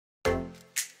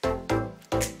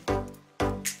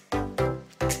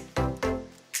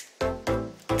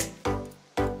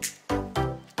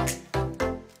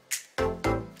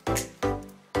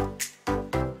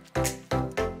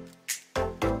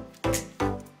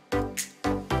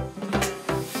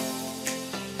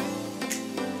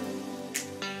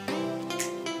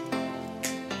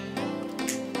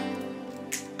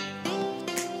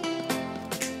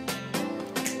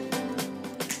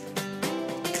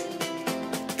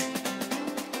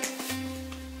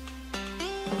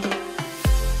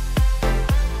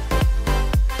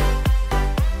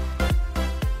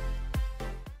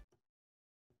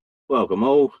Welcome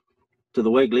all to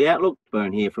the weekly outlook.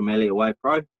 Bern here from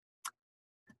EWPRO.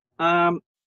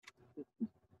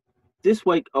 This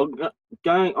week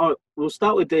we'll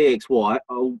start with DXY.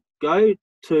 I'll go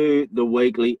to the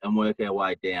weekly and work our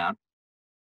way down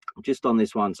just on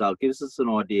this one, so it gives us an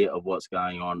idea of what's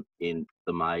going on in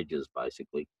the majors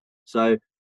basically. So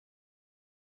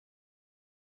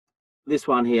this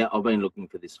one here, I've been looking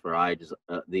for this for ages,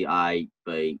 the A,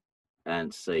 B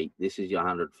and C. This is your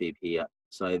 100 fib here,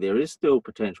 so there is still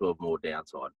potential of more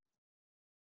downside.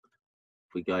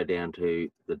 If we go down to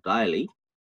the daily,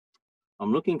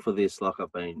 I'm looking for this like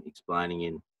I've been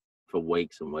explaining for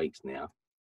weeks and weeks now.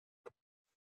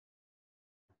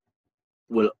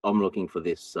 Well, I'm looking for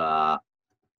this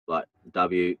like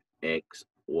W, X,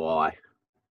 Y,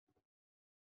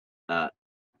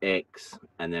 X,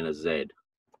 and then a Z.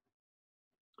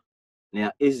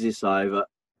 Now, is this over?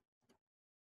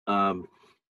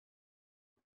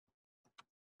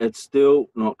 It's still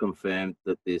not confirmed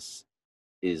that this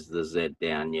is the Z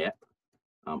down yet.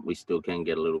 We still can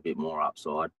get a little bit more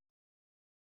upside.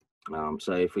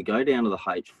 So if we go down to the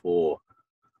H4,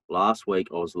 last week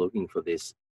I was looking for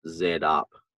this Z up.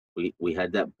 We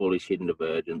had that bullish hidden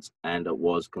divergence and it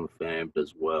was confirmed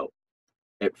as well.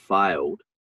 It failed.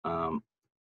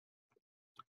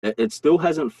 It still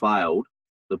hasn't failed.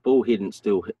 The bull hidden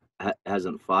still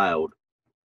hasn't failed.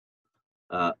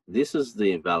 This is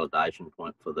the invalidation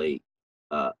point for the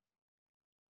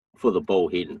bull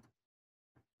hidden.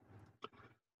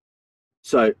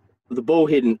 So the bull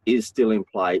hidden is still in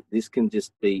play. This can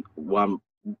just be one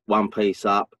piece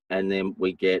up, and then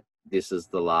we get, this is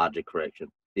the larger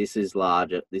correction. This is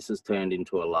larger. This has turned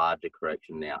into a larger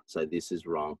correction now. So this is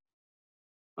wrong.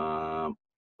 I'll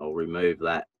remove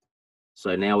that.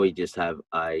 So now we just have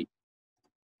a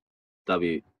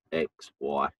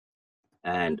WXY,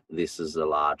 and this is a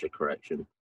larger correction.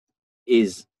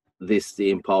 Is this the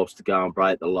impulse to go and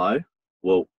break the low?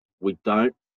 Well, we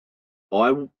don't.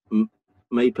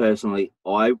 Me personally,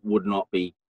 I would not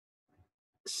be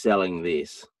selling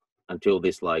this until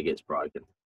this low gets broken.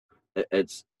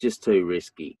 It's just too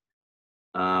risky.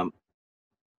 But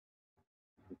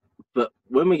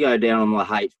when we go down on the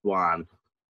H1,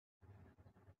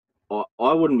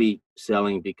 I wouldn't be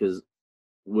selling because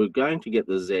we're going to get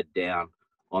the Z down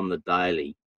on the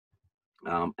daily,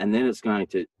 and then it's going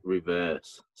to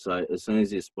reverse. So as soon as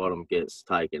this bottom gets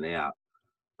taken out,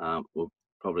 we'll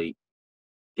probably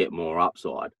get more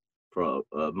upside for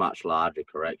a much larger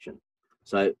correction.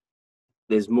 So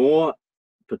there's more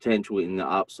potential in the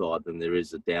upside than there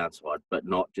is the downside, but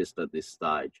not just at this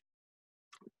stage,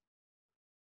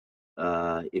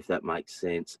 if that makes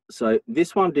sense. So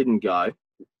this one didn't go.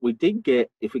 We did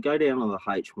get, if we go down on the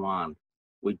H1,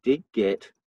 we did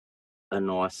get a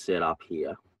nice setup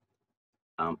here.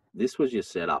 This was your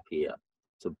setup here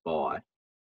to buy.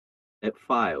 It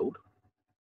failed,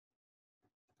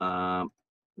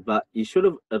 but you should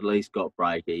have at least got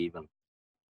break even.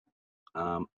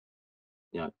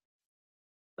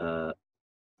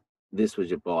 This was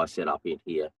your buy setup in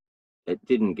here. It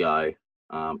didn't go.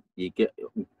 You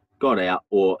got out,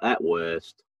 or at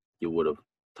worst, you would have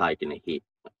taken a hit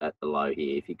at the low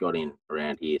here. If you got in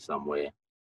around here somewhere,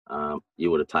 you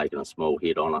would have taken a small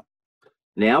hit on it.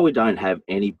 Now we don't have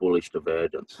any bullish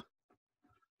divergence.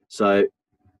 So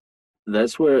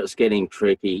that's where it's getting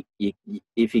tricky.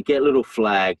 If you get little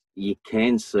flag, you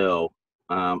can sell,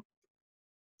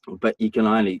 but you can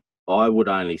only, I would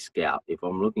only scalp. If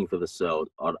I'm looking for the sell,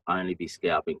 I'd only be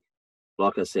scalping.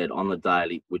 Like I said, on the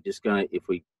daily, we're just going to, if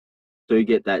we do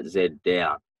get that Z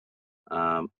down,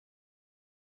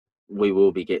 we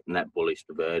will be getting that bullish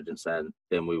divergence, and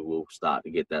then we will start to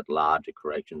get that larger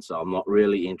correction. So I'm not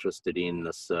really interested in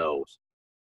the sells.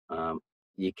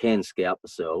 You can scalp the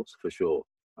sells for sure.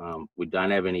 We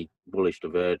don't have any bullish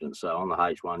divergence, so on the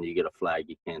H1 you get a flag,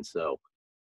 you can sell.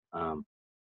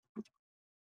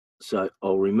 So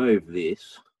I'll remove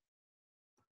this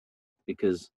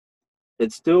because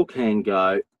it still can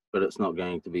go, but it's not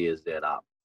going to be a Z up.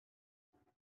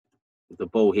 The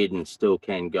bull hidden still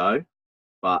can go,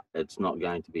 but it's not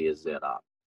going to be a Z up.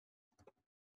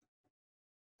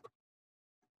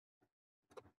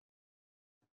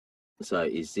 So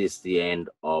is this the end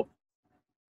of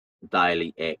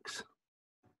daily X?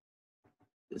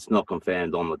 It's not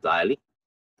confirmed on the daily.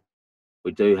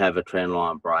 We do have a trend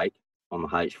line break on the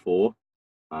H4,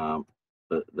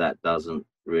 but that doesn't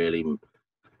really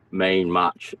mean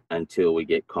much until we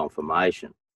get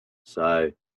confirmation.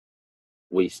 So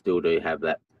we still do have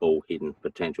that bull hidden,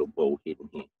 potential bull hidden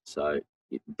here. So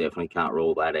you definitely can't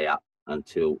rule that out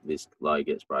until this low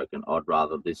gets broken. I'd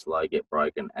rather this low get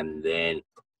broken and then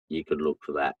you could look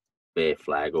for that bear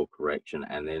flag or correction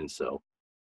and then sell,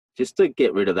 just to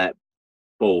get rid of that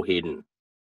ball hidden.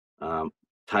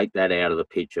 Take that out of the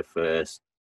picture first,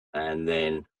 and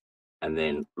then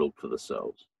look for the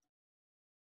sells.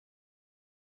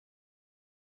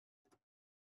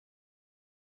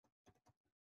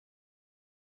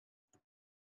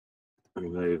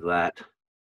 Remove that,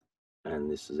 and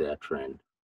this is our trend.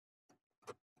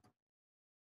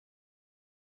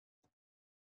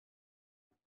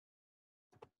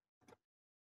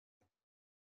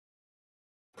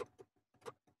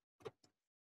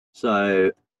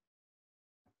 So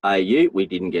AU, we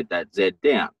didn't get that Z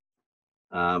down.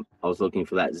 I was looking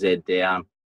for that Z down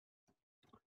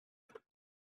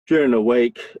during the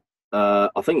week. I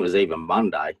think it was even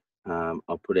Monday.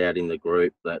 I put out in the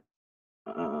group that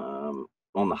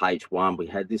on the H1 we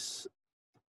had this.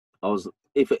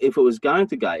 If it was going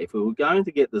to go, if we were going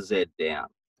to get the Z down,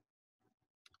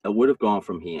 it would have gone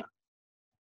from here.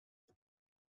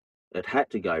 It had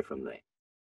to go from there.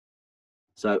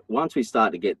 So once we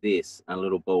start to get this and a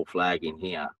little ball flag in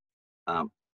here, the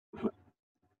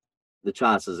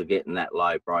chances of getting that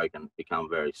low broken become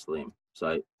very slim.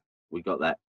 So we got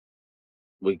that.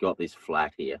 We got this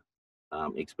flat here,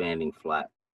 expanding flat.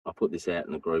 I put this out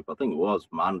in the group. I think it was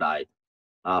Monday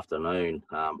afternoon.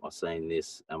 I seen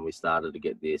this and we started to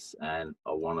get this, and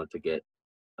I wanted to get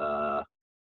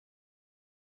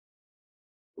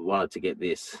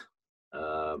this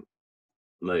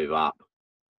move up.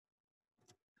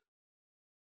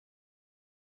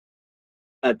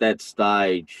 At that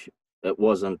stage, it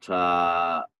wasn't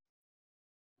 100%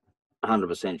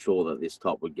 sure that this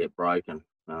top would get broken.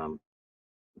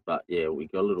 But yeah, we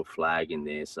got a little flag in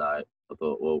there. So I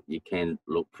thought, well, you can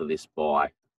look for this buy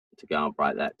to go and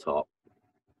break that top.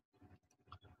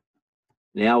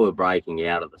 Now we're breaking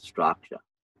out of the structure,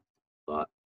 but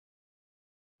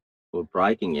we're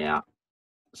breaking out.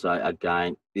 So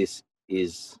again, this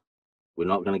is, we're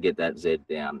not going to get that Z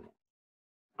down.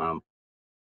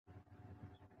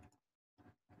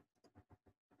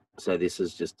 So this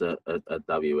is just a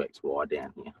WXY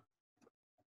down here.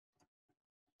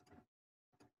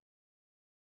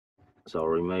 So I'll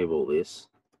remove all this.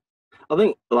 I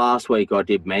think last week I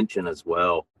did mention as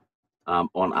well on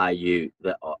AU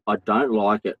that I don't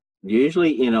like it.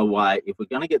 Usually, in a way, if we're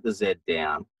going to get the Z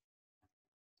down,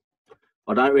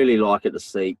 I don't really like it to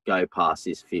see go past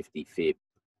this 50 fib.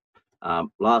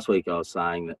 Last week I was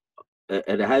saying that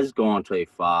it has gone too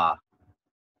far,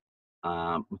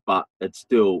 but it's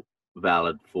still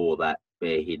valid for that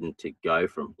bear hidden to go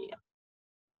from here.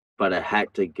 But it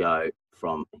had to go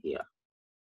from here.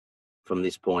 From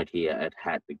this point here, it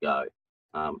had to go.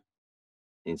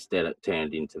 Instead, it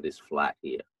turned into this flat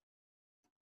here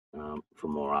for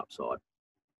more upside.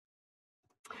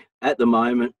 At the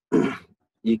moment,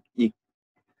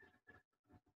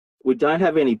 we don't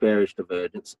have any bearish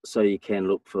divergence, so you can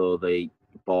look for the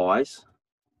buys.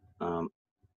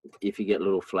 If you get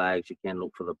little flags, you can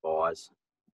look for the buys.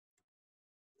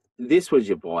 This was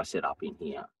your buy setup in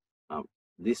here.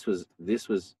 This was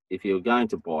if you were going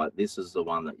to buy it, this is the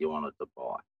one that you wanted to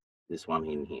buy. This one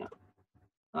in here.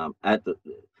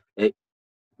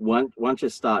 Once you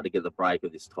start to get the break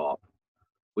of this top,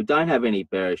 we don't have any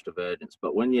bearish divergence,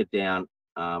 but when you're down,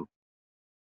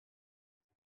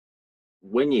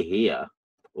 when you're here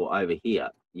or over here,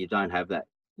 you don't have that.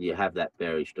 You have that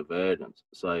bearish divergence,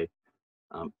 so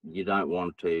you don't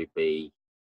want to be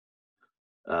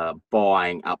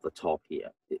buying up the top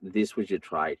here. This was your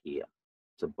trade here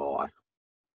to buy.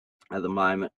 At the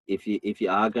moment, if you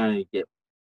are going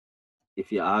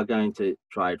to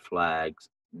trade flags,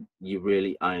 you're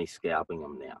really only scalping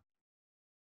them now.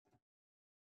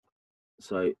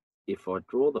 So if I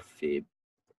draw the fib,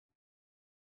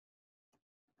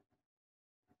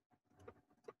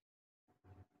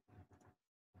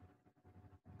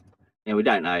 now we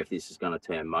don't know if this is going to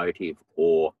turn motive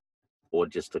or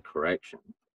just a correction,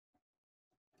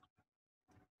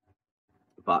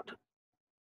 but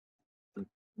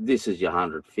this is your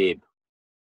 100 fib.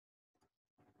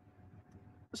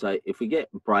 So if we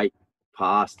get break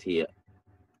past here,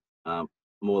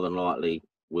 more than likely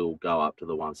we'll go up to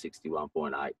the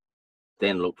 161.8.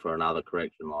 Then look for another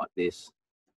correction like this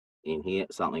in here,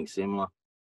 something similar,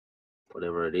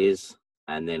 whatever it is,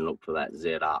 and then look for that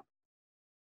Z up.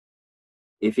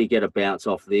 If you get a bounce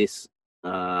off this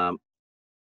and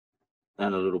a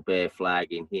little bear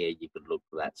flag in here, you could look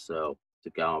for that sell to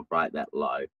go and break that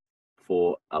low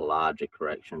for a larger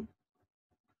correction.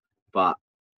 But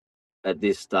at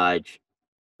this stage,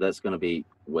 that's going to be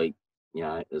weak. You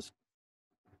know,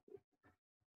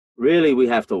 really we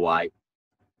have to wait.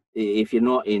 If you're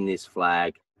not in this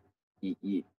flag,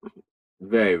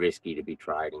 very risky to be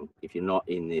trading. If you're not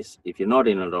in this, if you're not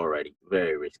in it already,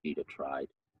 very risky to trade,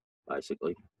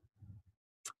 basically.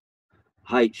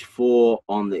 H4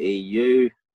 on the EU.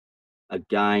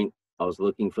 Again, I was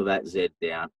looking for that Z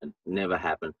down. It never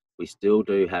happened. We still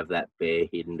do have that bear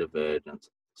hidden divergence.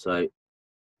 So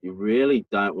you really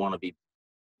don't want to be,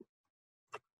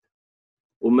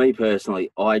 well, me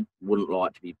personally, I wouldn't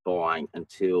like to be buying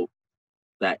until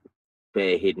that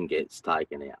bear hidden gets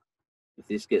taken out. If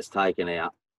this gets taken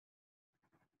out,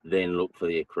 then look for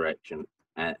the correction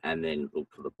and then look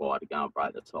for the buy to go and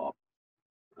break the top.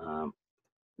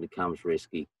 It becomes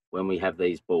risky. When we have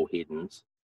these bull hiddens,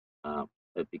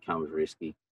 it becomes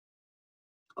risky.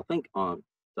 I think on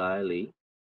daily,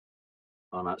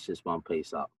 oh no, it's just one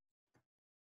piece up.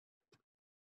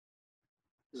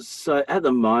 So at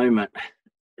the moment,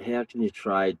 how can you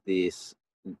trade this?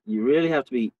 You really have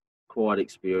to be quite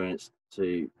experienced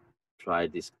to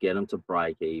trade this, get them to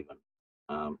break even,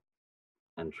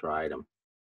 and trade them.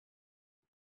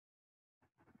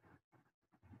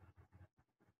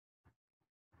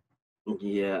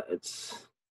 Yeah, it's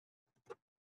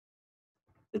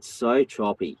so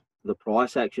choppy. The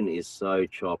price action is so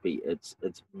choppy. It's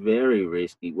very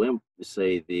risky. When you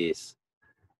see this,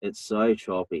 it's so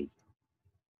choppy.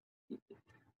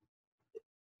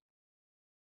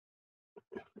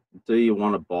 Do you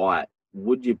want to buy it?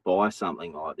 Would you buy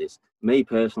something like this? Me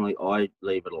personally, I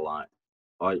leave it alone.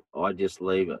 I just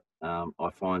leave it. I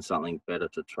find something better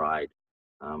to trade.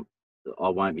 I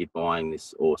won't be buying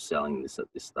this or selling this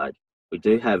at this stage. We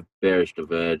do have bearish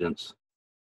divergence.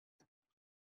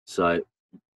 So,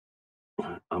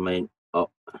 I mean, I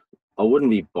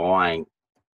wouldn't be buying.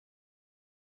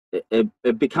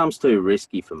 It becomes too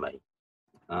risky for me.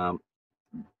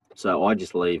 So I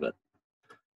just leave it.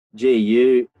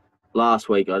 GU, last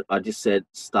week, I just said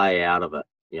stay out of it,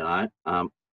 you know.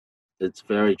 It's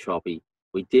very choppy.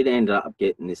 We did end up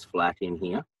getting this flat in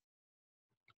here.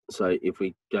 So if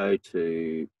we go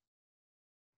to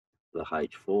the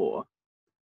H4,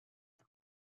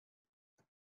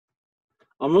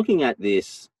 I'm looking at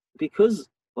this because,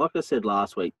 like I said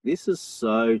last week, this is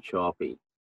so choppy.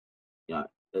 You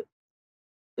know,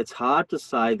 it's hard to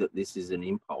say that this is an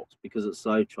impulse because it's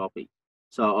so choppy.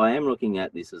 So I am looking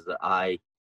at this as the A.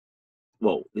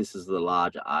 Well, this is the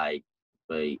larger A,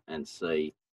 B, and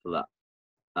C for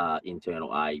the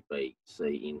internal A, B, C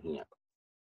in here.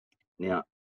 Now,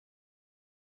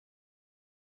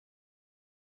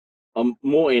 I'm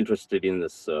more interested in the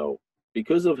sell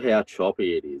because of how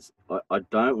choppy it is. I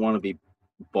don't want to be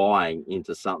buying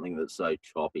into something that's so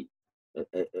choppy.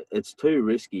 It's too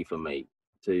risky for me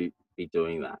to be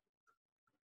doing that.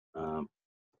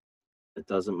 It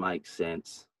doesn't make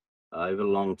sense over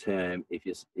long term. If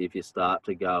you start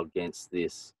to go against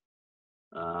this,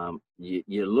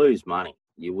 you lose money.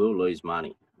 You will lose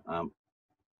money. Now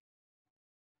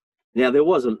there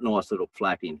was a nice little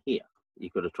flat in here. You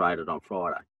could have traded on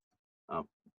Friday.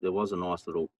 There was a nice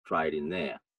little trade in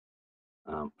there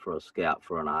for a scalp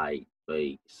for an A,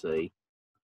 B, C.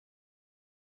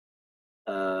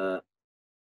 Now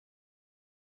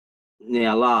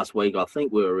last week I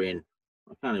think we were in.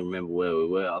 I can't even remember where we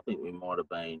were. I think we might have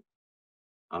been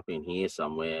up in here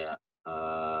somewhere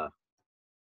to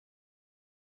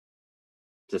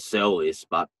sell this,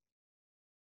 but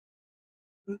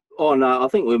oh no, I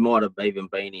think we might have even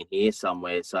been in here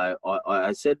somewhere. So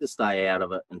I said to stay out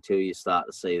of it until you start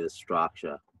to see the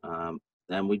structure.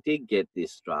 And we did get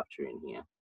this structure in here.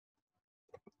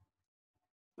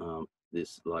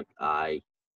 This like A,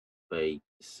 B,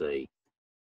 C.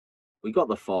 We got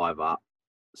the 5 up.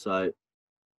 So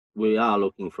we are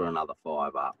looking for another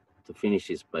 5 up to finish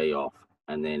this B off,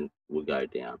 and then we'll go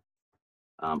down.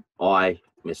 I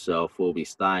myself will be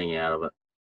staying out of it.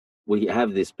 We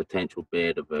have this potential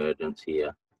bear divergence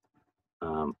here.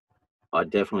 I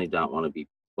definitely don't want to be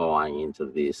buying into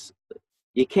this.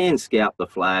 You can scalp the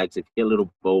flags. If you get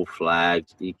little bull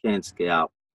flags, you can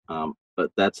scalp,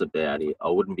 but that's about it. I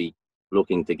wouldn't be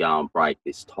looking to go and break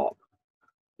this top,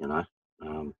 you know.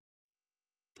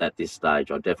 At this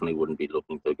stage, I definitely wouldn't be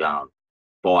looking to go and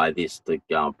buy this to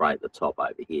go and break the top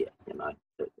over here, you know.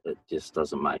 It just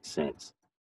doesn't make sense.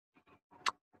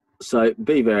 So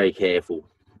be very careful.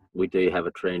 We do have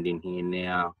a trend in here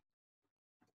now.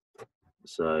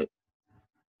 So,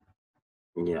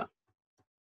 yeah.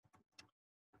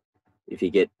 If you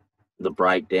get the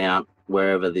breakdown,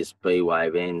 wherever this B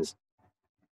wave ends,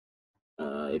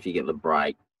 if you get the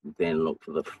break, then look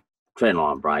for the trend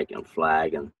line break and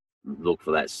flag and look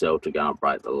for that sell to go and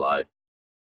break the low.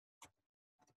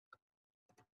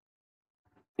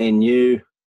 NU,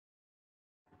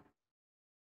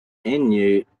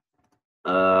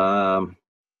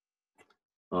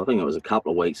 I think it was a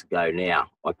couple of weeks ago now,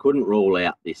 I couldn't rule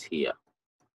out this here.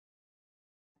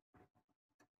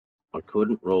 I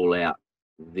couldn't rule out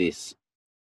this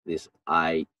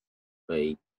A,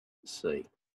 B, C.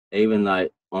 Even though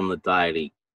on the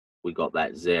daily we got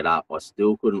that Z up, I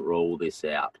still couldn't rule this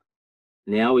out.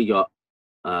 Now we got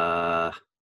a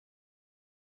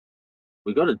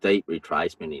deep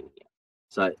retracement in here.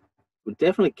 So we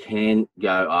definitely can go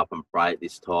up and break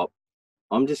this top.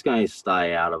 I'm just going to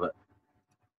stay out of it.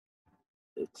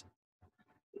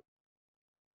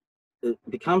 It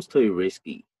becomes too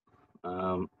risky.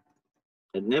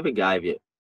 It never gave you.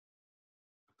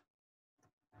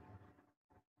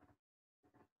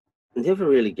 It never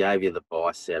really gave you the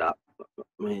buy setup. I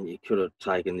mean, you could have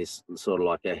taken this sort of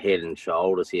like a head and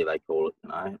shoulders here, they call it, you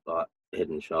know, like head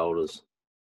and shoulders.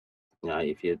 You know,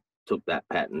 if you took that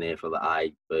pattern there for the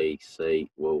A, B,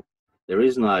 C, well, there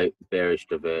is no bearish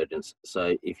divergence.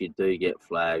 So if you do get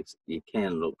flags, you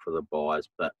can look for the buys.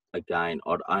 But again,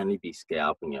 I'd only be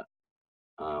scalping it.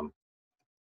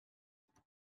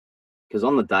 Because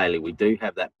on the daily, we do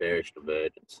have that bearish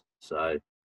divergence. So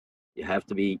you have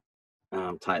to be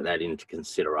take that into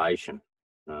consideration.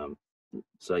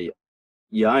 So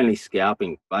you're only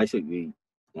scalping, basically,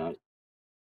 you know,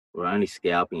 we're only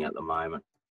scalping at the moment.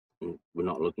 We're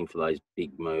not looking for those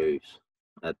big moves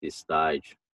at this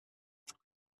stage.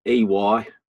 UY,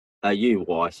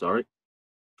 sorry.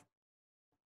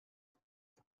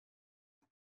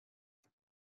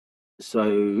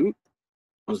 So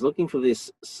I was looking for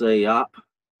this C up.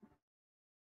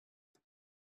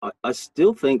 I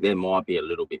still think there might be a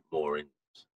little bit more in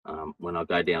this. When I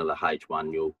go down to the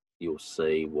H1, you'll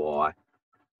see why.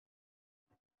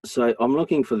 So I'm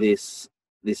looking for this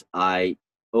A.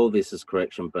 All this is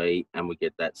correction B, and we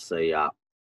get that C up.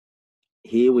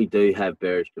 Here we do have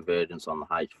bearish divergence on the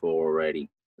H4 already.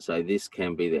 So this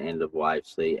can be the end of wave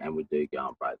C, and we do go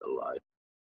and break the low.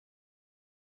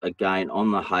 Again,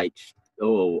 on the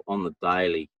on the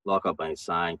daily, like I've been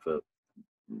saying for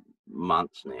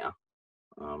months now,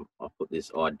 I put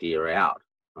this idea out,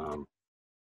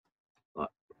 like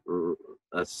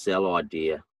a sell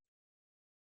idea.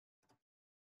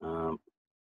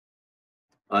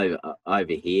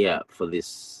 Over here for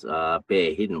this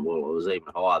bear hidden, well, it was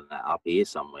even higher than that up here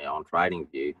somewhere on trading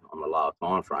view on the lower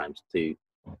time frames.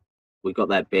 We got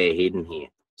that bear hidden here,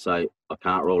 so I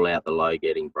can't rule out the low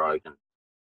getting broken.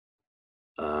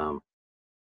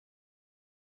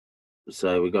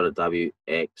 So we got a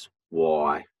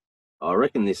WXY. I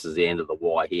reckon this is the end of the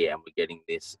Y here, and we're getting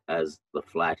this as the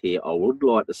flat here. I would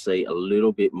like to see a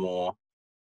little bit more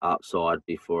upside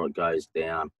before it goes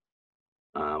down,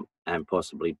 and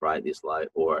possibly break this low,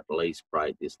 or at least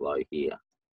break this low here.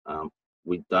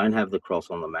 We don't have the cross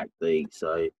on the MACD,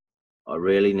 so I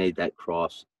really need that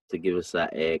cross to give us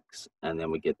that X, and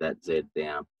then we get that Z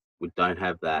down. We don't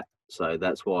have that, so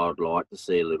that's why I'd like to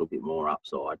see a little bit more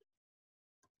upside.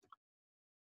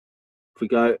 If we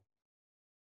go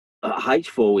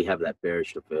H4, we have that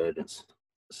bearish divergence,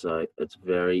 so it's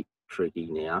very tricky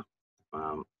now.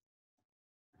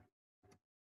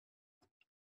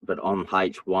 But on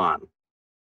H1,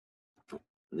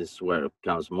 this is where it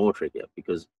becomes more trickier,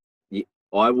 because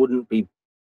I wouldn't be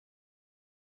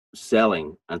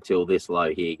selling until this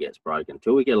low here gets broken,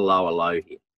 until we get a lower low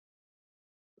here.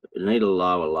 We need a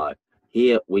lower low.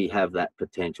 Here we have that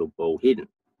potential bull hidden.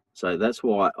 So that's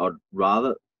why I'd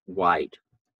rather wait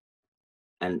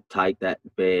and take that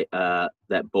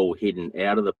bull hidden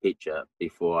out of the picture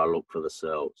before I look for the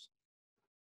sells.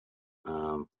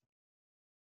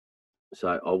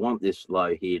 So I want this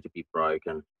low here to be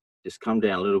broken, just come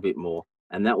down a little bit more,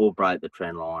 and that will break the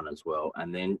trend line as well.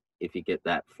 And then if you get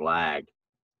that flag,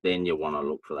 then you want to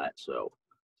look for that sell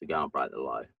to go and break the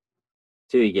low.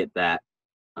 Till you get that,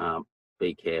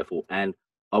 be careful. And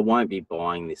I won't be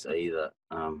buying this either.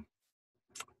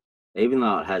 Even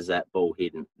though it has that bull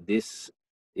hidden, this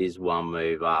is one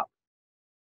move up.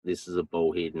 This is a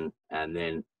bull hidden. And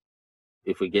then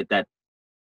if we get that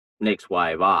next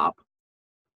wave up,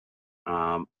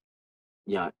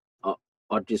 you know,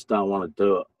 I just don't want to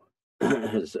do it.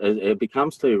 It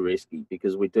becomes too risky,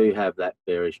 because we do have that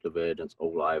bearish divergence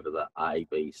all over the A,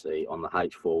 B, C. On the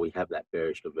H4, we have that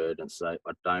bearish divergence, so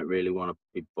I don't really want to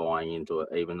be buying into it,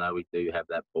 even though we do have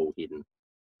that bull hidden.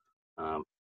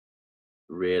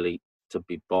 Really, to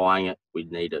be buying it, we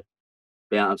need to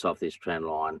bounce off this trend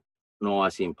line,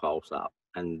 nice impulse up,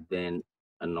 and then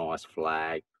a nice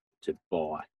flag to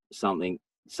buy, something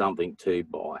to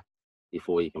buy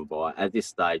before you can buy. At this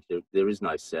stage, there is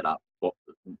no setup,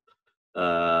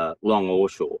 long or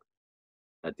short,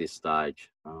 at this stage.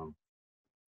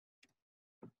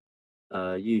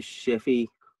 Use Sheffy.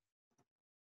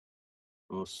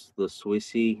 The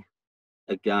Swissy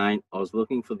again. I was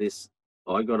looking for this.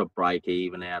 I got a break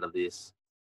even out of this.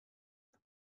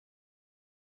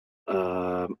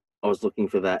 I was looking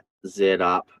for that Z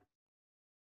up.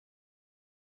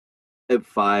 It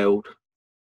failed.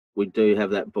 We do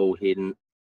have that bull hidden.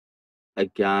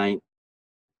 Again,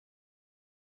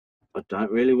 I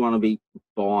don't really want to be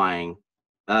buying,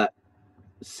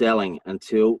 selling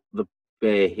until the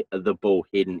bull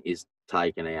hidden is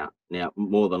taken out. Now,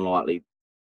 more than likely,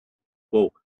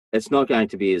 well, it's not going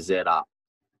to be a Z up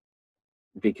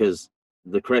because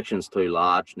the correction's too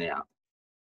large now.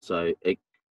 So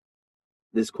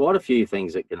there's quite a few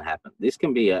things that can happen. This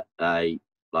can be a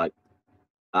like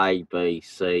A, B,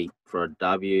 C for a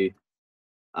W,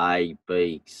 A,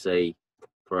 B, C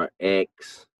for an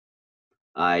X,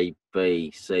 A,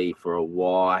 B, C for a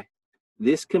Y.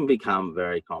 This can become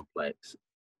very complex.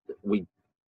 We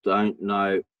don't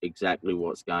know exactly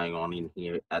what's going on in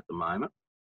here at the moment.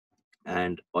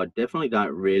 And I definitely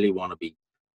don't really want to be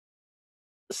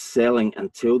selling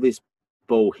until this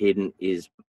bull hidden is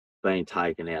being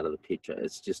taken out of the picture.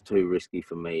 It's just too risky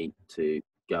for me to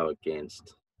go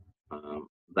against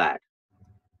that.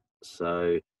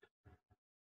 So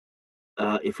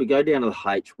if we go down to the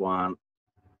H1,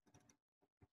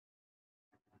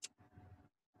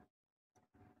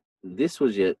 this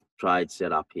was your trade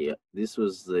setup here. This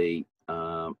was the,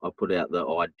 I put out the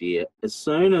idea. As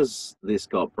soon as this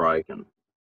got broken,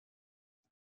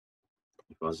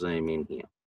 if I zoom in here,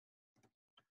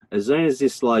 as soon as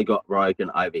this low got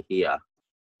broken over here,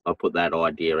 I put that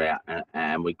idea out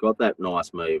and we got that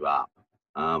nice move up.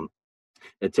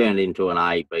 It turned into an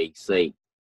A, B, C.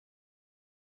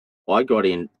 I got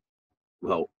in,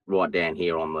 well, right down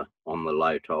here on the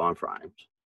low time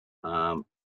frames.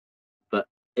 But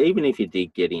even if you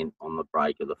did get in on the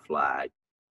break of the flag,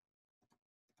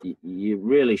 you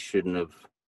really shouldn't have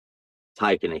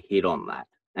taken a hit on that.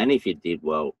 And if you did,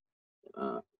 well,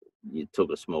 you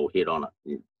took a small hit on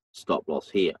it. Stop loss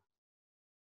here.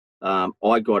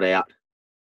 I got out.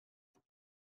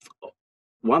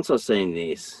 Once I seen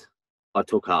this, I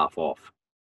took half off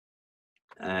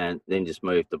and then just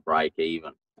moved to break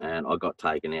even. And I got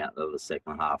taken out of the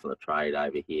second half of the trade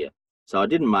over here. So I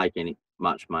didn't make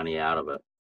much money out of it.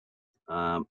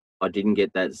 I didn't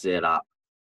get that Z up.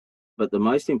 But the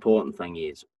most important thing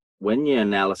is when your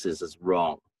analysis is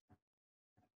wrong,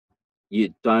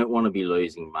 you don't want to be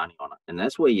losing money on it. And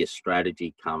that's where your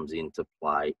strategy comes into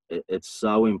play. It's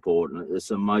so important. It's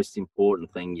the most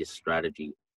important thing, your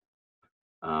strategy,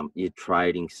 your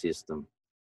trading system.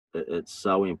 It's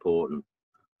so important.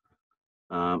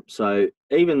 So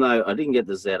even though I didn't get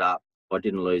the Z up, I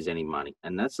didn't lose any money.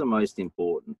 And that's the most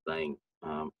important thing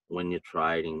when you're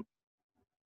trading,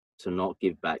 to not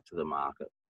give back to the market.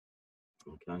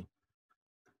 Okay.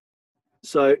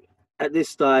 So at this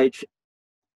stage,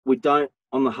 we don't,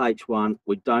 on the H1,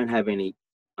 we don't have any,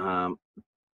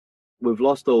 we've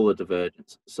lost all the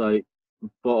divergence. So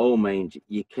by all means,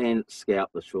 you can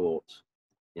scalp the shorts.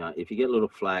 You know, if you get little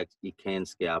flags, you can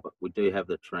scalp it. We do have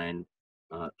the trend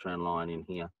line in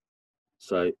here.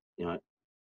 So, you know,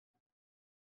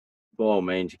 by all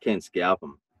means, you can scalp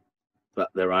them,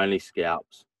 but they're only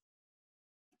scalps.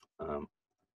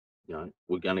 You know,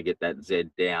 we're going to get that Z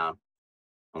down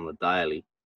on the daily.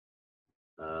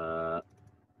 Oh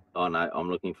no, I'm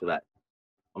looking for that.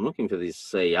 I'm looking for this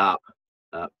C up,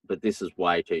 but this is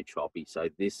way too choppy. So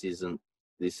this isn't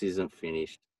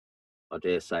finished. I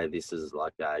dare say this is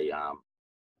like a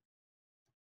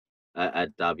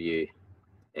W,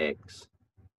 X,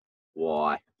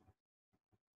 Y,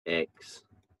 X,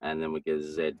 and then we get a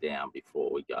Z down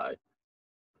before we go.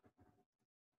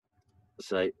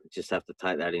 So just have to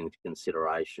take that into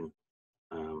consideration.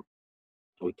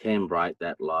 We can break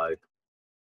that low,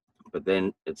 but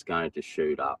then it's going to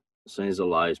shoot up. As soon as the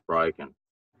low is broken,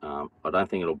 I don't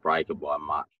think it'll break it by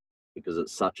much because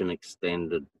it's such an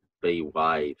extended B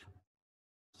wave.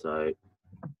 So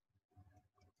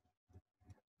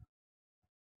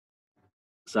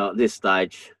at this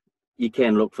stage, you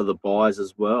can look for the buys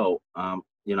as well,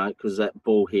 you know, because that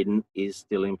bull hidden is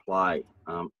still in play.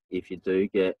 If you do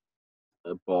get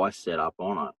a buy set up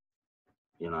on it,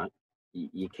 you know,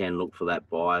 you can look for that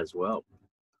buy as well.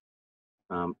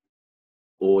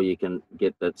 Or you can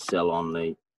get that sell on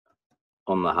the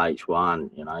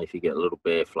H1. You know, if you get little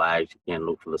bear flags, you can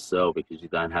look for the sell because you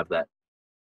don't have that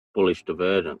bullish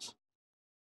divergence.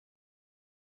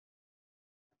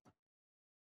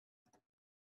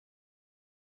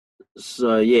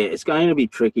 So yeah, it's going to be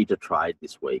tricky to trade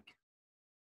this week.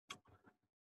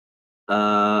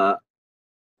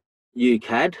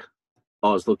 UCAD,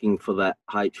 I was looking for that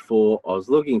H4. I was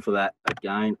looking for that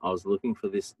again. I was looking for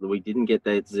this. We didn't get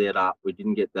that Z up. We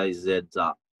didn't get those Zs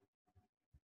up.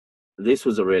 This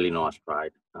was a really nice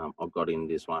trade. I got in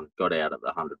this one, got out at the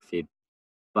 100 fib,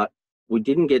 but we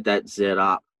didn't get that Z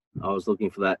up. I was looking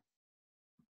for that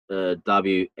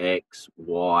W, X,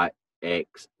 Y,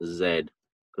 X, Z,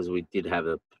 because we did have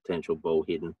a potential bull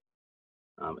hidden,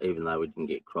 even though we didn't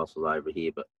get crosses over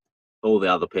here, but all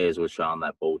the other pairs were showing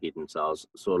that ball hidden, so I was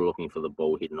sort of looking for the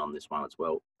ball hidden on this one as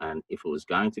well. And if it was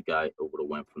going to go, it would have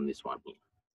went from this one here.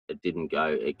 It didn't go.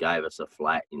 It gave us a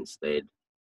flat instead.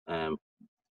 We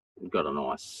got a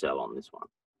nice sell on this one,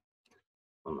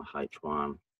 on the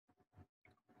H1.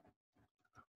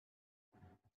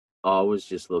 I was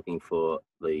just looking for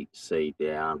the C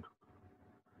down.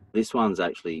 This one's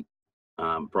actually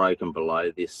broken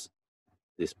below this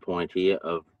point here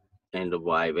of end of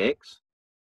wave X.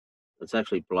 It's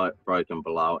actually broken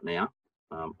below it now.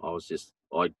 I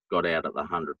got out at the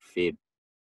 100 fib,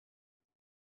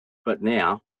 but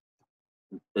now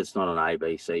it's not an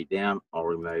ABC down. I'll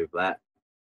remove that.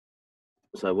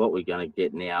 So what we're going to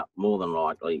get now, more than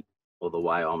likely, or the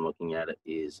way I'm looking at it,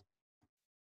 is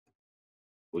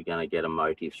we're going to get a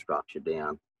motive structure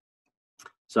down.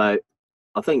 So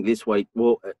I think this week,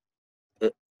 well,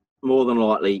 more than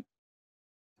likely,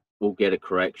 we'll get a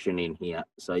correction in here.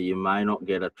 So you may not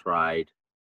get a trade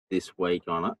this week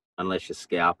on it unless you're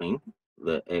scalping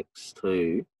the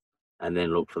X2 and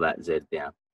then look for that Z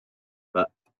down. But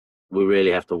we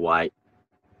really have to wait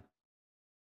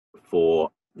for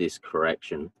this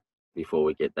correction before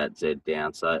we get that Z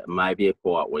down. So it may be a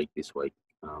quiet week this week.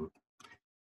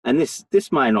 And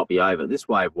this may not be over. This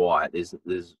wave Y, there's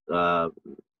you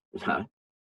know,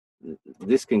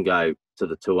 this can go to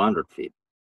the 200 fib.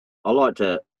 I like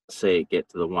to see it get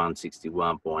to the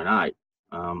 161.8,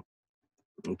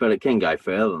 but it can go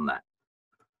further than that.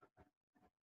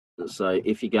 So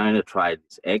if you're going to trade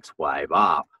this X wave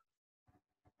up,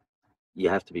 you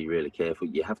have to be really careful.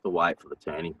 You have to wait for the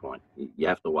turning point. You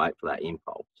have to wait for that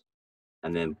impulse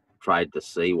and then trade the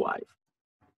C wave,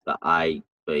 the A,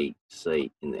 B,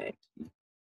 C in the X.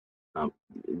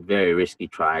 Very risky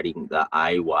trading the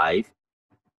A wave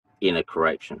in a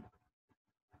correction.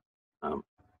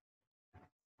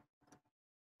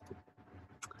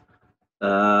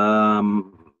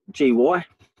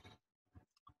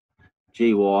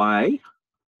 GY,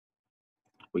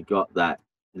 we got that.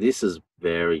 This is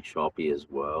very choppy as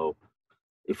well.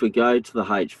 If we go to the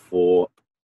H4,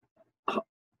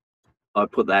 I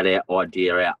put that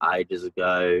idea out ages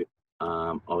ago.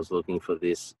 I was looking for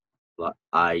this like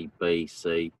A, B,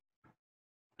 C,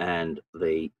 and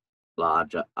the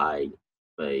larger A,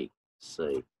 B,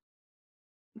 C.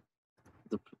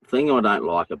 The thing I don't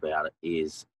like about it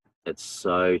is it's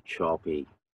so choppy.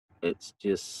 It's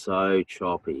just so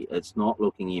choppy. It's not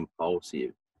looking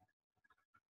impulsive.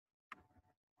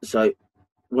 So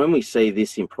when we see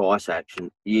this in price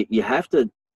action, you have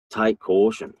to take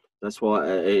caution. That's why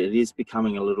it is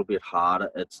becoming a little bit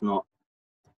harder. It's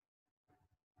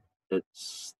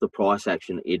the price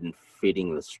action isn't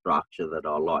fitting the structure that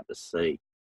I like to see.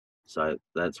 So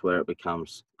that's where it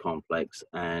becomes complex,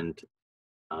 and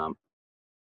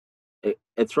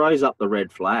it throws up the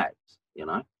red flags, you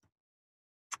know.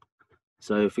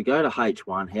 So if we go to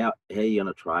H1, how are you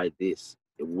going to trade this?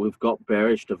 We've got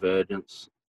bearish divergence.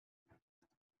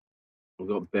 We've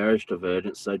got bearish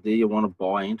divergence. So do you want to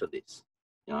buy into this?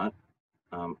 You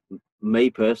know, me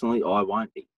personally, I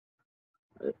won't be.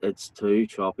 It's too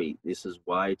choppy. This is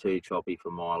way too choppy for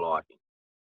my liking.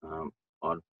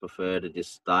 I'd prefer to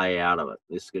just stay out of it.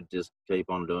 This could just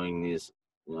keep on doing this,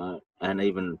 you know, and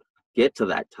even get to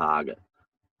that target,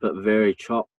 but very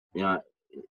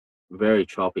very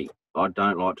choppy. I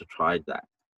don't like to trade that.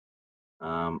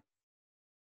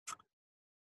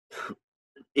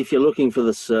 If you're looking for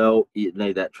the sell, you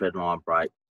need that trend line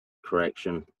break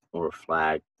correction or a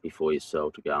flag before you sell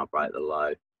to go and break the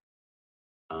low.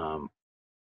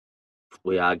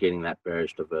 We are getting that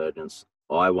bearish divergence.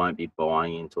 I won't be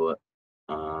buying into it.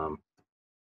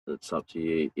 It's up to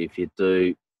you. If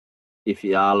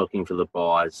you are looking for the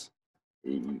buys,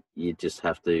 you just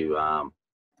have to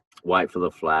wait for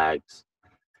the flags,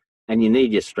 and you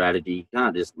need your strategy. You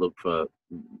can't just look for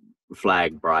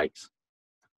flag breaks.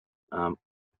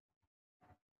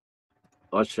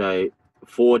 I show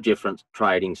 4 different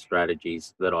trading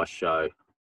strategies that I show.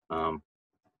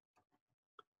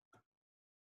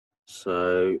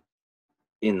 So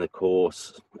in the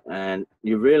course, and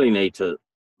you really need to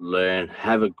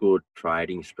have a good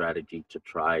trading strategy to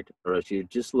trade, or else you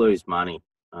just lose money.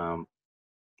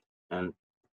 And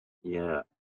yeah,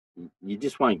 you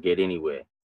just won't get anywhere.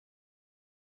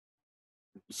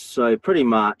 So pretty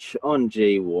much on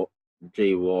GY,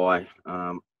 you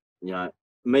know,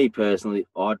 me personally,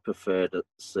 I'd prefer to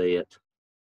see it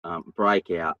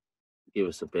break out, give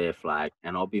us a bear flag,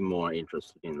 and I'll be more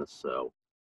interested in the sell.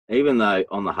 Even though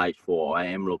on the H4, I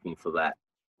am looking for that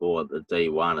for the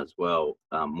D1 as well,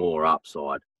 more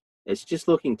upside. It's just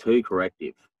looking too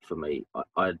corrective for me.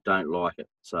 I don't like it,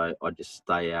 so I just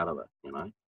stay out of it. You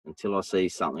know, until I see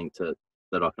something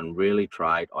that I can really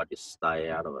trade, I just stay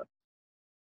out of it,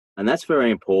 and that's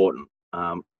very important.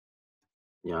 You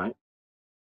know,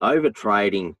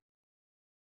 overtrading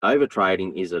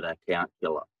is an account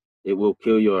killer. It will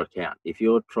kill your account. If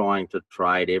you're trying to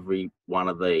trade every one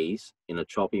of these in a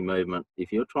choppy movement,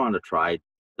 if you're trying to trade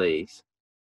these,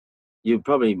 you'll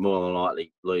probably more than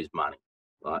likely lose money.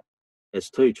 Like, it's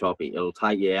too choppy. It'll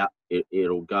take you out.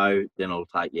 It'll go, then it'll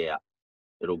take you out.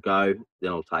 It'll go, then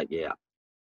it'll take you out.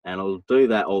 And it'll do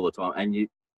that all the time. And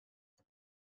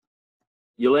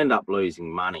you'll end up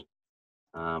losing money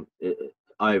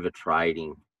over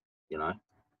trading, you know.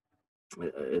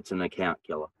 It's an account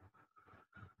killer.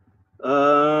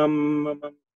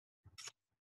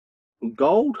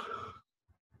 Gold,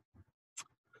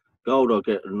 I'll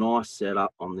get a nice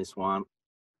setup on this one.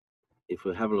 If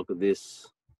we have a look at this,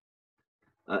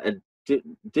 it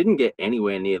didn't get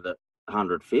anywhere near the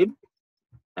 100 fib,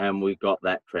 and we got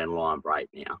that trend line break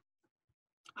now.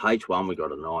 H1, we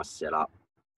got a nice setup.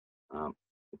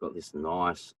 We've got this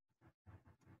nice,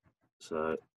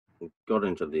 so we got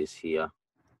into this here,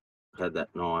 had that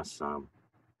nice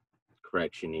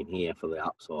correction in here for the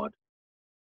upside.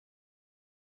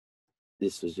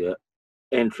 This was your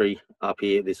entry up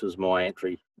here. This was my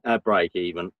entry at break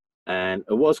even, and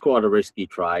it was quite a risky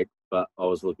trade, but I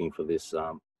was looking for this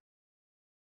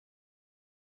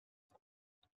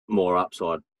more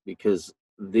upside, because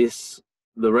the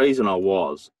reason I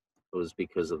was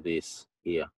because of this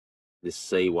here, this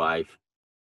C wave,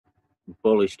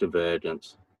 bullish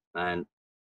divergence, and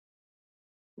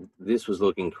this was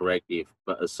looking corrective,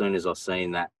 but as soon as I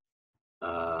seen that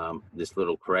this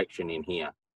little correction in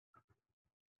here,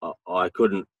 I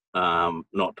couldn't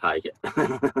not take it.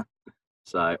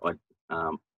 So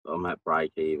I'm at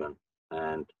break even,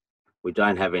 and we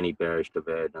don't have any bearish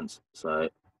divergence, so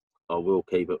I will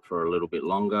keep it for a little bit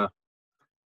longer.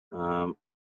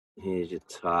 Here's your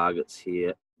targets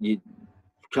here. You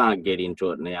can't get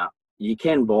into it now. You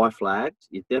can buy flags.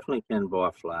 You definitely can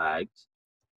buy flags,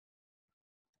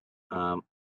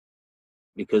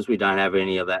 because we don't have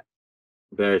any of that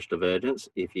bearish divergence.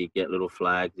 If you get little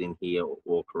flags in here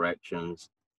or corrections,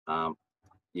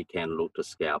 you can look to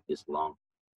scalp this long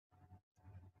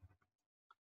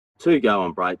to go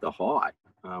and break the high.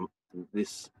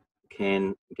 This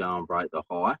can go and break the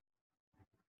high.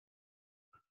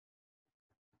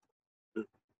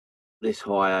 This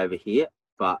high over here,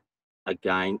 but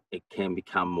again, it can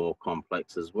become more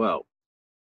complex as well,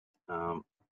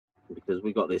 because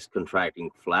we got this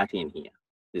contracting flat in here.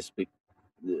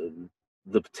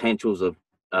 The potentials of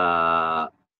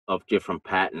different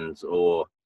patterns or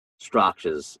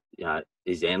structures, you know,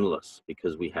 is endless,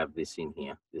 because we have this in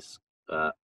here, this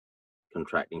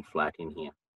contracting flat in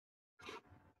here.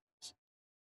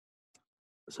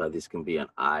 So this can be an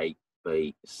A,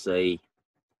 B, C.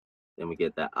 Then we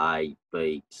get that A,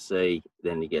 B, C.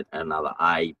 Then you get another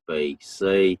A, B,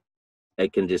 C.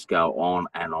 It can just go on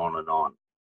and on and on.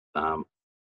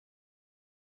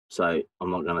 So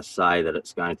I'm not going to say that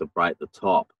it's going to break the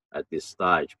top at this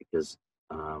stage, because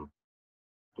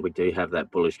we do have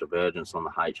that bullish divergence on the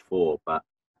H4, but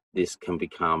this can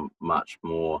become much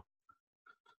more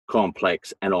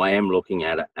complex, and I am looking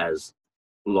at it as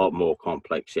a lot more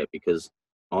complex yet, because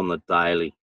on the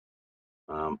daily,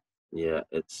 yeah,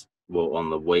 it's, well, on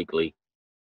the weekly,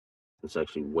 it's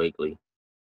actually weekly,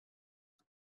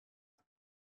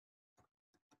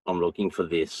 I'm looking for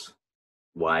this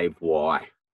wave Y.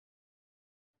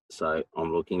 So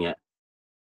I'm looking at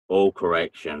all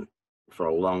correction for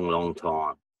a long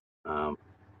time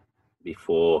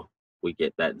before we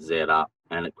get that Z up,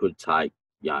 and it could take,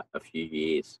 you know, a few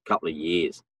years, couple of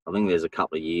years. I think there's a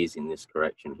couple of years in this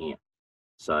correction here,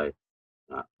 so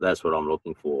that's what I'm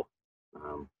looking for.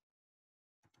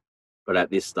 But at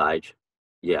this stage,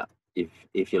 yeah,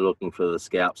 if you're looking for the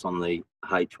scalps on the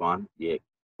H1, yeah,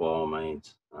 by all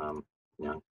means, you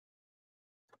know,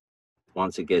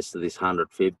 once it gets to this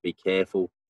 100 fib, be careful.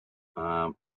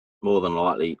 More than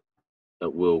likely,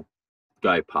 it will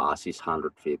go past this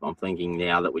 100 fib. I'm thinking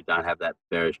now that we don't have that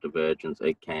bearish divergence,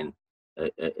 it can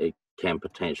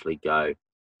potentially go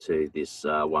to this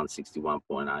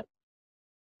 161.8.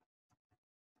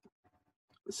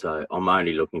 So I'm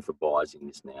only looking for buys in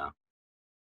this now.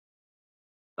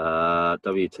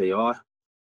 WTI,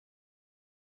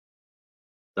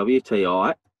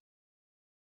 WTI,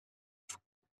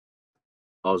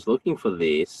 I was looking for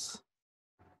this.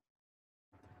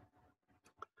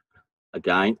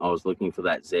 Again, I was looking for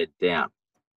that Z down.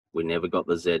 We never got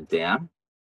the Z down.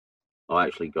 I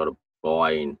actually got a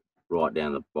buy in right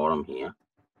down the bottom here,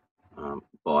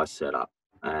 buy setup,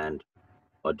 and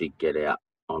I did get out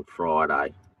on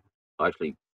Friday. I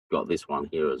actually got this one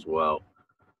here as well.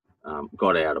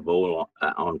 Got out of all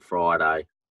on Friday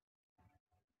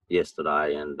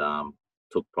yesterday and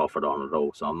took profit on it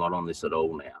all. So I'm not on this at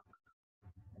all now.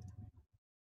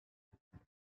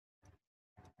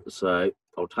 So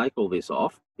I'll take all this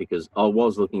off because I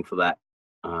was looking for that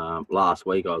last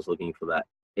week. I was looking for that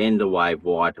end of wave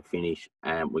Y to finish,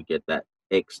 and we get that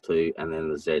X2 and then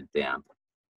the Z down.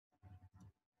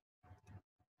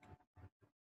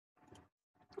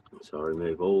 So I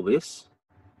remove all this.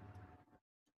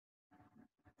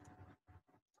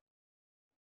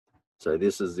 So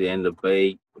this is the end of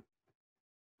B,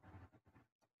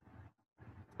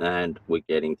 and we're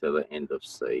getting to the end of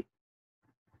C.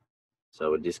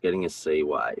 So we're just getting a C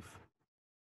wave.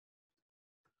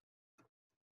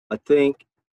 I think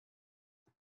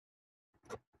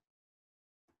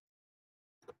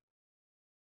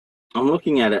I'm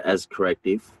looking at it as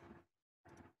corrective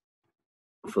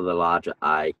for the larger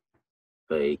A,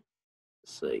 B,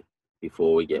 C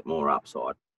before we get more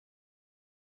upside.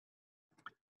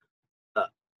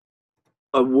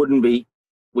 I wouldn't be,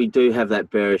 we do have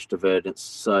that bearish divergence,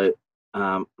 so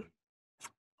I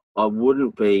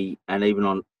wouldn't be, and even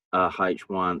on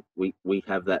H1, we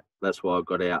have that, that's why I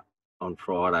got out on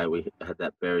Friday, we had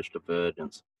that bearish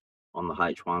divergence on the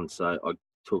H1, so I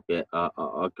took it,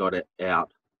 I got it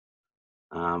out.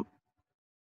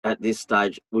 At this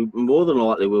stage, we more than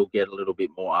likely will get a little bit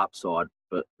more upside,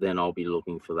 but then I'll be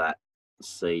looking for that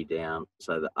C down,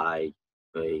 so the A,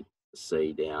 B,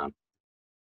 C down.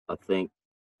 I think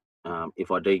if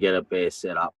I do get a bear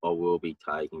setup, I will be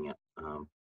taking it.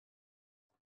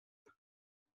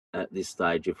 At this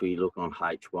stage, if we look on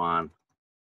H1,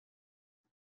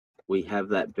 we have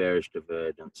that bearish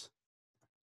divergence.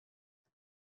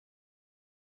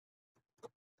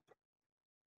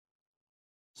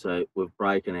 So we've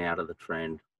broken out of the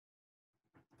trend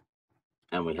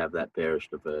and we have that bearish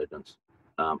divergence.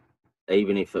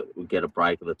 Even if we get a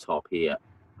break of the top here,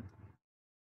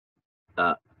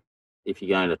 if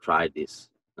you're going to trade this,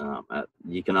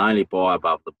 you can only buy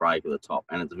above the break of the top,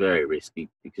 and it's very risky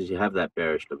because you have that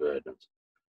bearish divergence.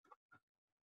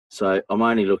 So I'm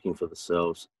only looking for the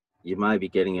sells. You may be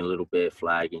getting a little bear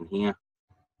flag in here.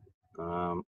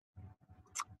 If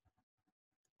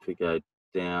we go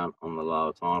down on the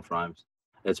lower time frames,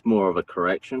 it's more of a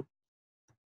correction,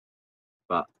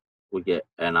 but we get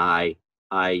an A,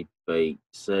 B,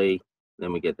 C,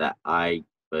 then we get that A,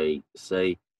 B,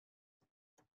 C.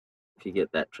 If you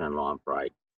get that trend line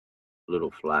break,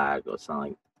 little flag or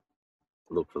something,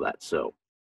 look for that sell.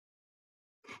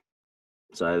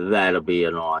 So that'll be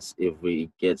a nice, if we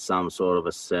get some sort of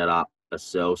a setup, a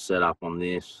sell setup on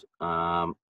this,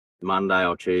 Monday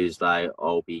or Tuesday,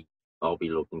 I'll be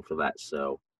looking for that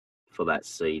sell, for that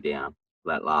C down,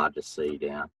 that larger C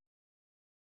down.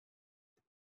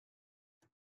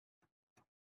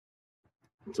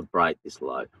 To break this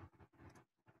low.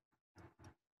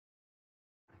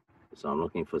 So I'm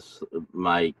looking for,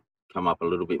 may come up a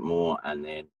little bit more and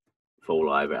then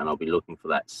fall over, and I'll be looking for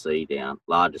that C down,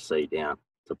 larger C down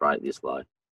to break this low.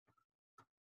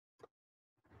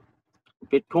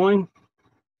 Bitcoin,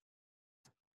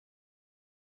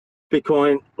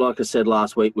 like I said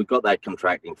last week, we got that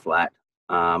contracting flat.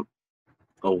 All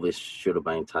this should have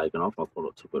been taken off. I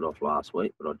thought I took it off last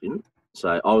week, but I didn't.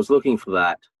 So I was looking for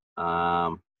that.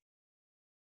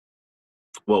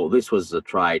 Well, this was the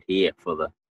trade here for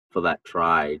that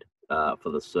trade for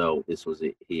the sell. This was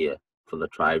it here for the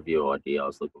trade view idea. I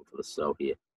was looking for the sell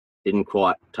here. Didn't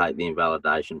quite take the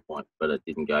invalidation point, but it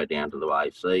didn't go down to the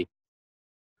wave C.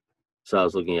 So I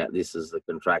was looking at this as the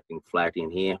contracting flat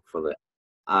in here for the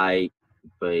A,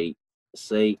 B,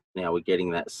 C. Now we're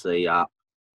getting that C up.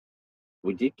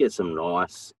 We did get some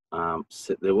nice,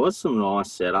 there was some nice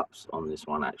setups on this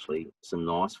one actually, some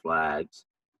nice flags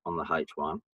on the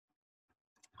H1.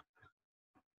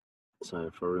 So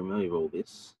if I remove all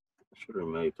this, I should have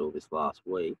removed all this last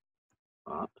week,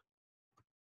 but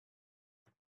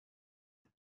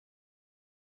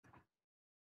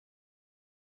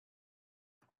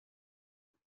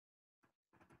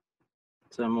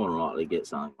so more than likely get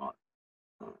something like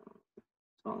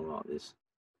this.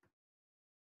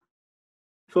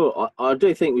 I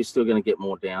do think we're still going to get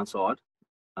more downside.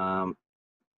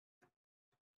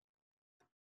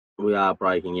 We are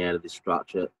breaking out of this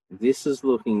structure. This is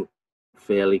looking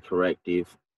fairly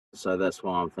corrective. So that's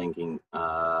why I'm thinking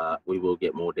we will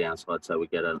get more downside. So we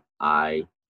get an A,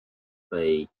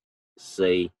 B,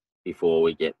 C before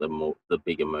we get the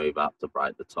bigger move up to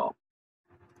break the top.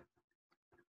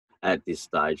 At this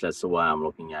stage, that's the way I'm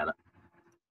looking at it.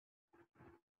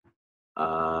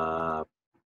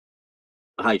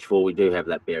 H4, we do have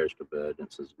that bearish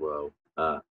divergence as well.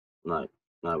 No,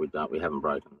 we don't. We haven't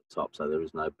broken the top, so there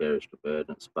is no bearish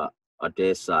divergence. But I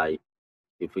dare say,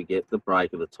 if we get the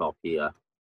break of the top here,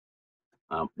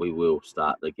 we will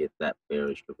start to get that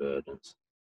bearish divergence.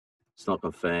 It's not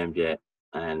confirmed yet,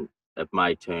 and it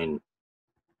may turn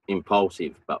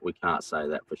impulsive, but we can't say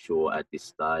that for sure at this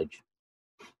stage.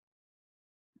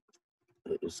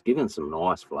 It's given some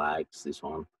nice flags, this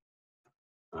one.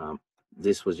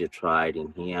 This was your trade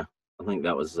in here. I think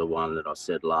that was the one that I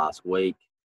said last week.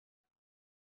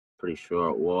 Pretty sure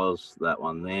it was that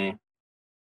one there.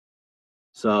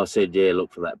 So I said, yeah,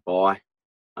 look for that buy.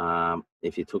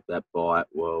 If you took that buy,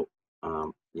 well,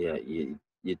 yeah,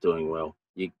 you're doing well.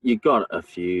 You got a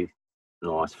few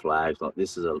nice flags. Like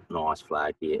this is a nice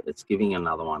flag here. It's giving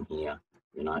another one here.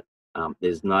 You know,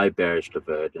 there's no bearish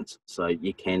divergence, so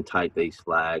you can take these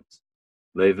flags,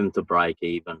 move them to break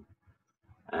even,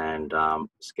 and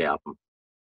scalp them.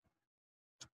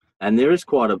 And there is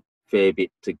quite a fair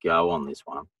bit to go on this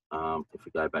one. If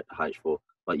we go back to H4,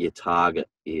 but your target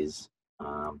is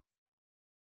the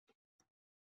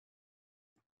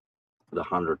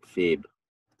 100 fib.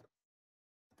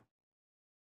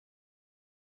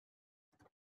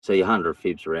 So your 100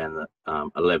 fibs around the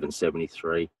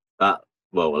 1173,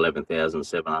 well,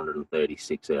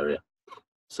 11,736 area.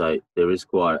 So there is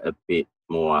quite a bit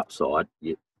more upside.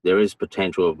 There is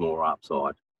potential of more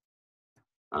upside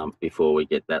before we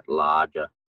get that larger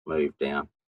move down.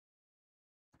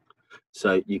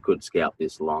 So you could scalp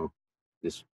this long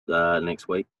this next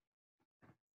week.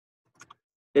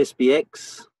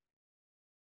 SPX.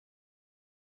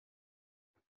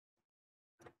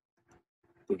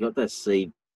 We got that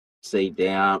C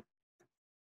down,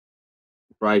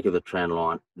 break of the trend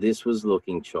line. This was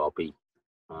looking choppy.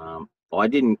 I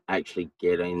didn't actually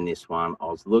get in this one. I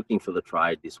was looking for the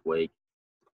trade this week.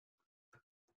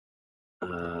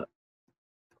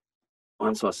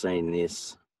 Once I seen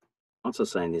this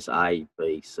A,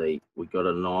 B, C, we got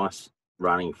a nice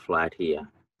running flat here.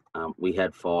 We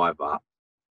had 5 up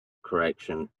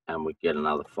correction, and we get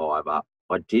another 5 up.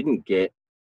 I didn't get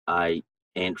a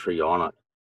entry on it.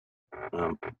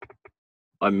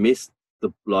 I missed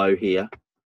the low here,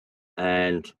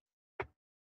 and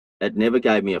it never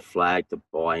gave me a flag to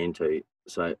buy into.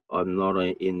 So I'm not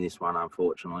in this one,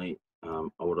 unfortunately. I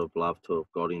would have loved to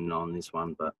have got in on this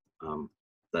one, but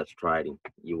that's trading.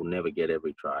 You will never get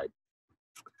every trade.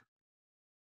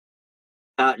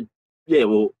 Yeah,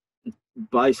 well,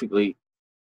 basically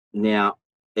now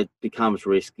it becomes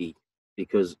risky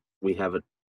because we have a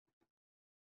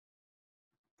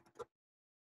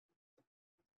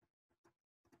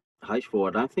H4.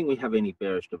 I don't think we have any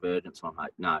bearish divergence on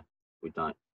H. No, we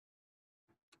don't.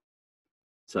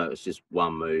 So it's just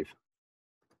one move.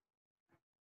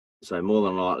 So more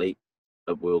than likely,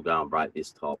 it will go and break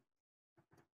this top.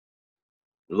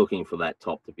 Looking for that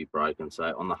top to be broken.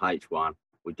 So on the H1,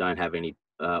 we don't have any.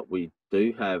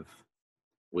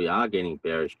 We are getting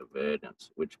bearish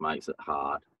divergence, which makes it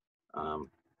hard. If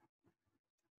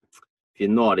you're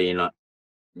not in it,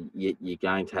 you're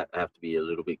going to have to be a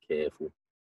little bit careful.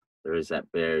 There is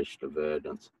that bearish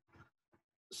divergence.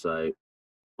 So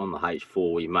on the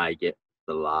H4, we may get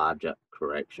the larger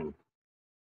correction.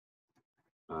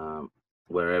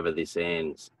 Wherever this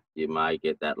ends, you may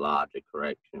get that larger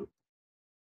correction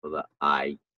for the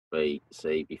A, B,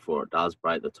 C before it does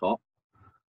break the top.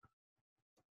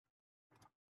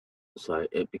 So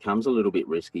it becomes a little bit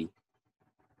risky.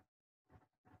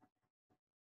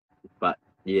 But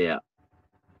yeah,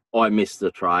 I missed the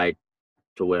trade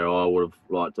to where I would have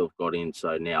liked to have got in.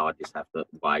 So now I just have to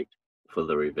wait for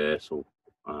the reversal.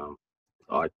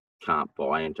 I can't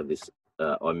buy into this.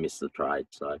 I missed the trade.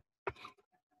 So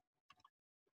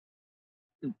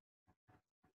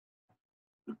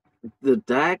the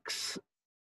DAX,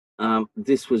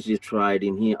 this was your trade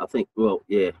in here. I think, well,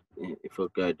 yeah, if I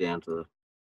go down to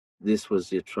this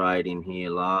was your trade in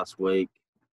here last week.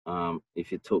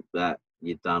 If you took that,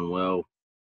 you've done well.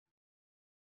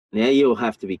 Now you'll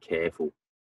have to be careful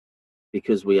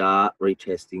because we are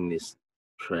retesting this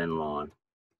trend line,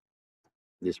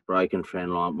 this broken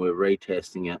trend line. We're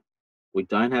retesting it. We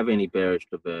don't have any bearish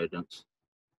divergence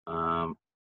on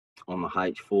the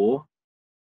H4.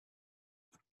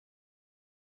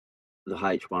 The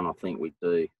H1, I think we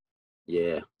do.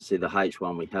 Yeah, see the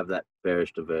H1, we have that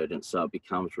bearish divergence, so it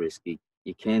becomes risky.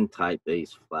 you can take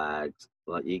these flags.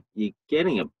 Like you're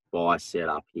getting a buy set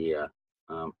up here.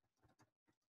 You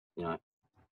know,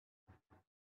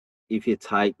 if you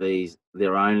take these,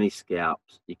 they're only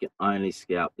scalps. You can only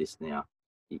scalp this now.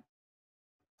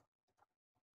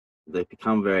 They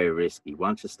become very risky.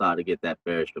 Once you start to get that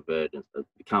bearish divergence, it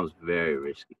becomes very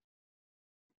risky.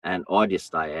 And I just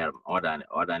stay out of them.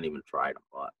 I don't even trade them.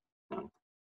 Like,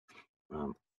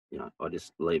 you know, I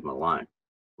just leave them alone.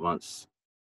 Once,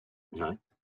 you know,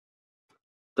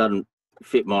 doesn't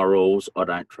fit my rules, I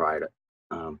don't trade it.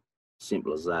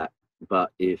 Simple as that.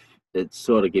 But if it's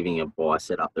sort of giving a buy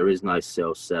setup, there is no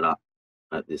sell setup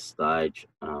at this stage.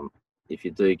 If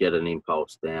you do get an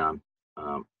impulse down,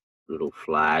 little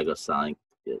flag or something,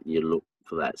 you look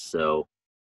for that sell,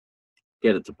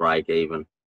 get it to break even.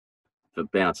 If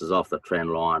it bounces off the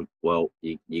trend line, well,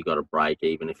 you got to break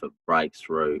even. If it breaks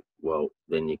through, well,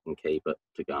 then you can keep it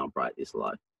to go and break this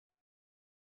low.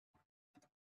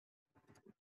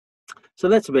 So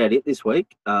that's about it this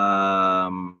week.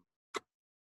 Hope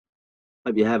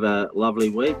you have a lovely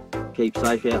week. Keep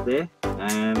safe out there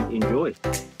and enjoy.